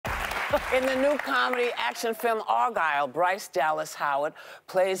In the new comedy action film Argylle, Bryce Dallas Howard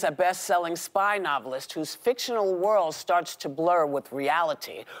plays a best-selling spy novelist whose fictional world starts to blur with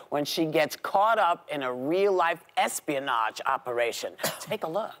reality when she gets caught up in a real-life espionage operation. Take a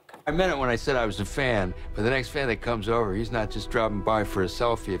look. I meant it when I said I was a fan, but the next fan that comes over, he's not just dropping by for a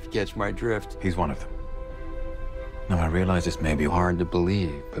selfie, if you catch my drift. He's one of them. Now, I realize this may be Hard to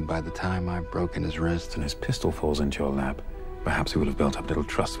believe, but by the time I've broken his wrist and his pistol falls into your lap, perhaps we will have built up a little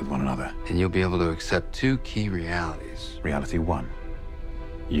trust with one another. and you'll be able to accept two key realities. Reality one,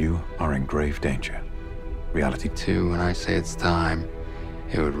 you are in grave danger. Reality two, Two, when I say it's time,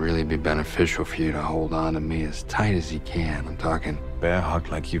 it would really be beneficial for you to hold on to me as tight as you can. I'm talking bear hug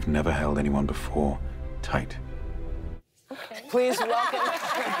like you've never held anyone before. Tight. Please welcome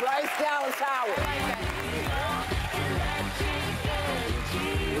Bryce Dallas Howard.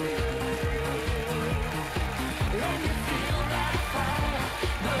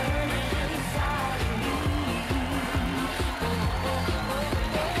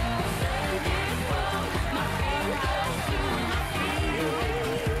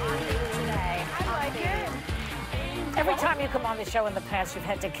 Every time you come on the show in the past, you've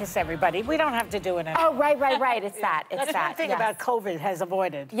had to kiss everybody. We don't have to do it anymore. Oh, right. It's that. It's That's that. one thing yes. about COVID has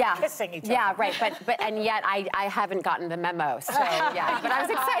avoided. Yeah. Kissing each other. Yeah, right. And yet I haven't gotten the memo. So yeah. But I was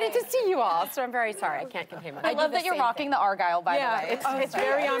excited to see you all. So I'm very sorry. I can't contain myself. I love that you're rocking the Argylle, by the way. It's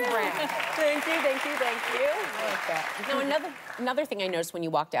very on brand. Thank you. Now, another thing I noticed when you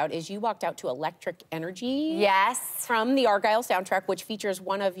walked out is you walked out to Electric Energy. Yes. From the Argylle soundtrack, which features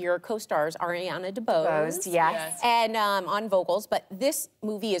one of your co-stars, Ariana DeBose. Yes. And on vocals, but this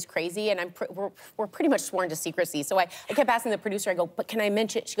movie is crazy, and we're pretty much sworn to secrecy. So I kept asking the producer, I go, but can I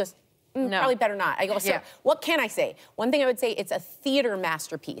mention it? She goes, no. Probably better not. I go, so what can I say? One thing I would say, it's a theater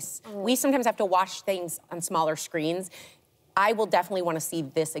masterpiece. We sometimes have to watch things on smaller screens. I will definitely want to see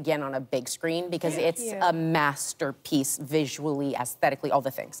this again on a big screen because it's a masterpiece visually, aesthetically, all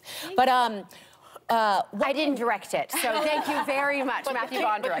the things. But I didn't direct it, so thank you very much. Matthew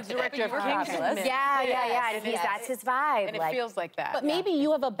Vaughn directed it. Yeah. And that's his vibe. And it feels like that. But maybe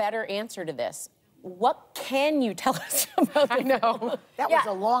you have a better answer to this. What can you tell us about the film? That was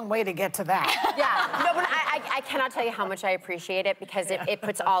a long way to get to that. Yeah, no, but I cannot tell you how much I appreciate it because it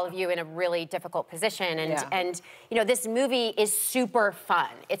puts all of you in a really difficult position. And you know, this movie is super fun.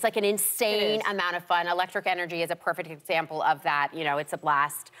 It's like an insane amount of fun. Electric Energy is a perfect example of that. You know, it's a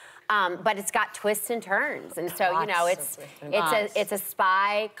blast. But it's got twists and turns, and so you know, it's a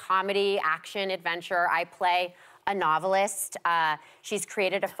spy comedy action adventure. I play a novelist. She's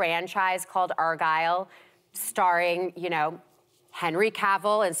created a franchise called Argylle, starring, you know, Henry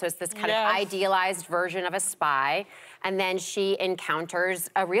Cavill, and so it's this kind of idealized version of a spy. And then she encounters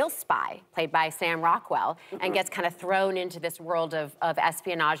a real spy, played by Sam Rockwell, and gets kind of thrown into this world of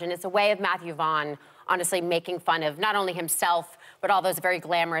espionage. And it's a way of Matthew Vaughn, honestly, making fun of not only himself, but all those very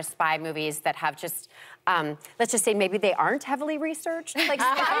glamorous spy movies that have just, let's just say maybe they aren't heavily researched. Like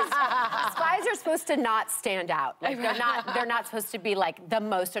spies are supposed to not stand out. Like they're not supposed to be like the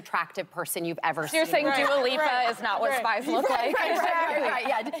most attractive person you've ever seen. You're saying Dua Lipa is not what spies look like.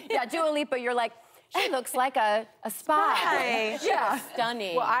 Right. Yeah, Dua Lipa, you're like, she looks like a spy. Yeah,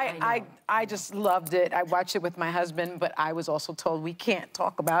 stunning. Well, I just loved it. I watched it with my husband, but I was also told we can't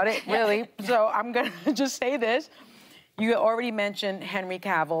talk about it, really. So I'm gonna just say this. You already mentioned Henry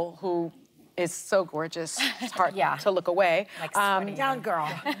Cavill, who is so gorgeous. It's hard to look away. Like young girl.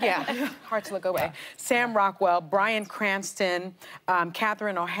 Yeah, hard to look away. Sam Rockwell, Bryan Cranston,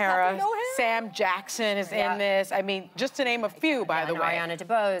 Catherine O'Hara, Sam Jackson is in this. I mean, just to name a few, by the way. Ariana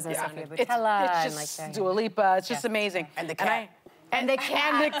DeBose and Sofia Boutella. It's just Dua Lipa. It's just amazing. And the cat. And the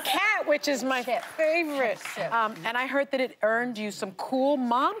cat, which is my favorite. And I heard that it earned you some cool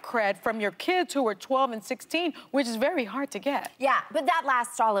mom cred from your kids who were 12 and 16, which is very hard to get. Yeah, but that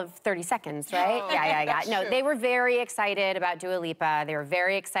lasts all of 30 seconds, right? Yeah. No, they were very excited about Dua Lipa. They were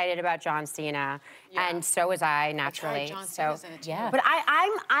very excited about John Cena. And so was I, naturally. John Cena's in it too. But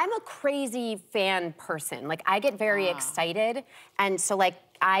I'm a crazy fan person. Like, I get very excited. And so, like,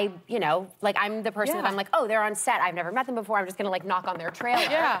 you know, like I'm the person that I'm like, oh, they're on set. I've never met them before. I'm just gonna like knock on their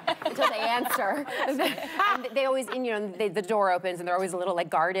trailer until they answer. And they always, you know, the door opens and they're always a little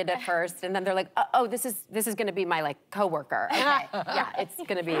like guarded at first, and then they're like, oh, this is gonna be my like coworker. Okay, yeah, it's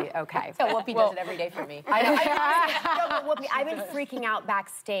gonna be okay. So Whoopi does it every day for me. I've been freaking out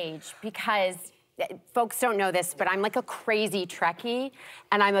backstage because folks don't know this, but I'm like a crazy Trekkie,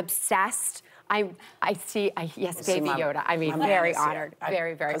 and I'm obsessed Yes, Baby Yoda. I mean, very honored.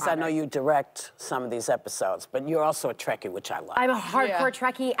 Very, very honored. Because I know you direct some of these episodes, but you're also a Trekkie, which I love. I'm a hardcore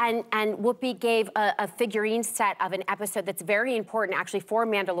Trekkie, and Whoopi gave a figurine set of an episode that's very important, actually, for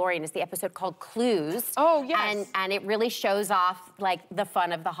Mandalorian. It's the episode called Clues. Oh, yes. And it really shows off, like, the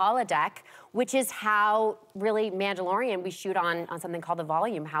fun of the holodeck, which is how, really, Mandalorian, we shoot on something called The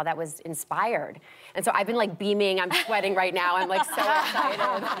Volume, how that was inspired. And so I've been, like, beaming. I'm sweating right now. I'm, like, so excited.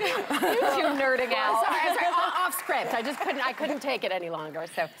 You two nerding out. I'm sorry, off script. I couldn't take it any longer,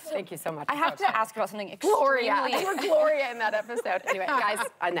 so thank you so much. I have to ask about something extremely... You were Gloria in that episode. Anyway, guys,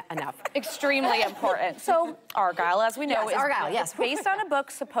 enough. Extremely important. So, Argylle, as we know, is Argylle, yes. based on a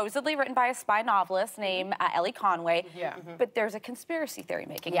book supposedly written by a spy novelist named Elly Conway. Yeah. But there's a conspiracy theory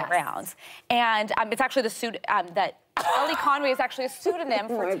making rounds. And it's actually that Elly Conway is actually a pseudonym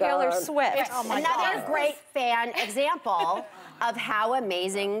for Taylor Swift. Another great fan example of how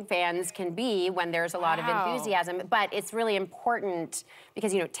amazing fans can be when there's a lot of enthusiasm. But it's really important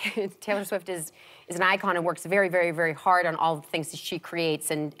because, you know, Taylor Swift is an icon and works very, very, very hard on all the things that she creates,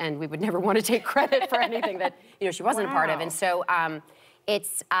 and we would never want to take credit for anything that, you know, she wasn't a part of. And so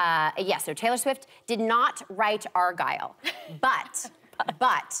so Taylor Swift did not write Argylle, but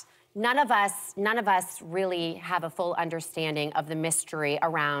none of us really have a full understanding of the mystery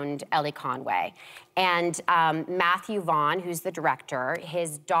around Elly Conway. And Matthew Vaughn, who's the director,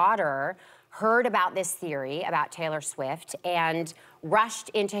 his daughter heard about this theory about Taylor Swift and rushed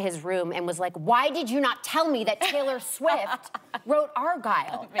into his room and was like, "Why did you not tell me that Taylor Swift wrote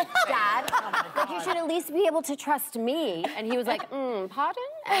Argylle, Dad? Like, you should at least be able to trust me." And he was like, "Pardon?"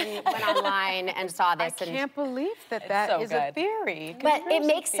 And went online and saw this. I can't believe that is a theory. But it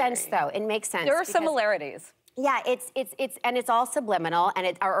makes sense, though. It makes sense. There are similarities. Yeah, it's all subliminal,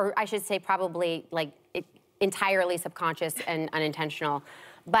 and or I should say probably like entirely subconscious and unintentional.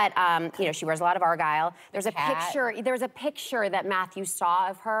 But you know, she wears a lot of Argylle. There's a picture. There's a picture that Matthew saw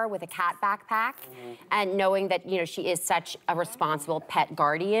of her with a cat backpack, and knowing that, you know, she is such a responsible pet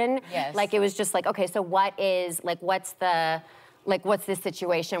guardian. Yes. Like, it was just like, okay, so what's this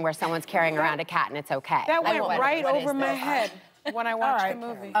situation where someone's carrying around a cat and it's okay? That Like, went right over my head when I watched the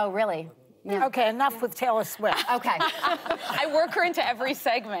movie. Oh, really? Yeah. Okay, enough with Taylor Swift. Okay. I work her into every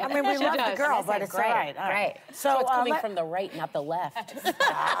segment. I mean, we love the girl, but it's all right. All right. So it's coming from the right, not the left.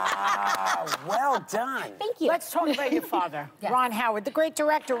 Well done. Thank you. Let's talk about your father, Ron Howard, the great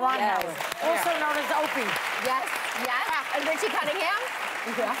director Ron Howard, also known as Opie. Yes. And Richie Cunningham?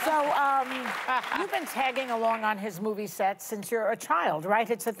 So you've been tagging along on his movie set since you're a child, right?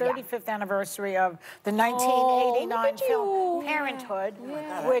 It's the 35th anniversary of the 1989 film Parenthood,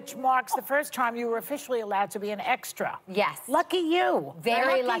 which marks the first time you were officially allowed to be an extra. Yes. Lucky you.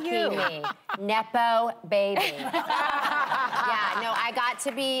 Very lucky me. Nepo baby. Yeah, no, I got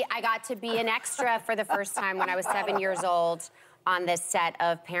to be an extra for the first time when I was 7 years old on this set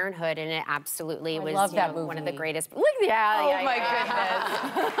of Parenthood, and it absolutely was one of the greatest. Look, Oh my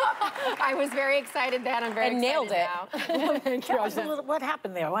goodness. I was very excited then. I'm very excited nailed it. now. Tell us a little, what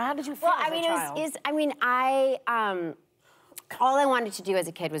happened there? Well, how did you feel as a child? All I wanted to do as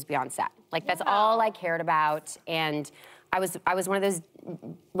a kid was be on set. Like, that's all I cared about, and I was one of those,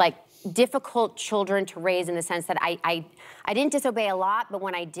 like, difficult children to raise in the sense that I didn't disobey a lot, but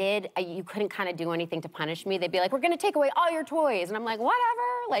when I did, you couldn't kind of do anything to punish me. They'd be like, "We're gonna take away all your toys," and I'm like, "Whatever."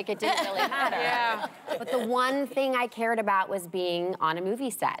 Like, it didn't really matter. But the one thing I cared about was being on a movie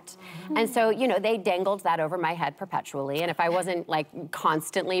set. And so, you know, they dangled that over my head perpetually, and if I wasn't, like,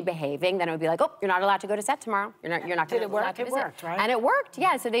 constantly behaving, then it would be like, "Oh, you're not allowed to go to set tomorrow. You're not gonna." Did it work? It worked, right? And it worked,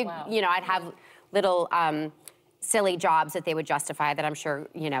 yeah. So they, you know, I'd have little silly jobs that they would justify that I'm sure,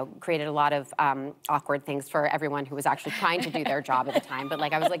 you know, created a lot of awkward things for everyone who was actually trying to do their job at the time. But,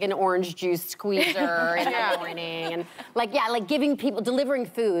 like, I was like an orange juice squeezer in the morning, and like delivering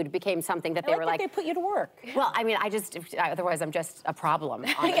food became something that they were like. They put you to work. Well, I mean, otherwise I'm just a problem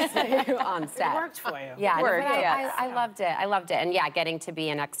on set. It worked for you. Yeah, I loved it. I loved it, and yeah, getting to be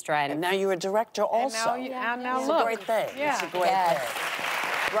an extra. And now you're a director also. And now it's look. a great thing. Yeah. It's a great thing.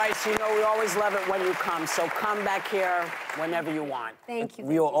 Bryce, you know we always love it when you come, so come back here whenever you want. Thank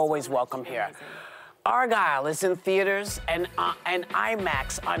you. You're always welcome here. Argylle is in theaters and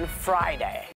IMAX on Friday.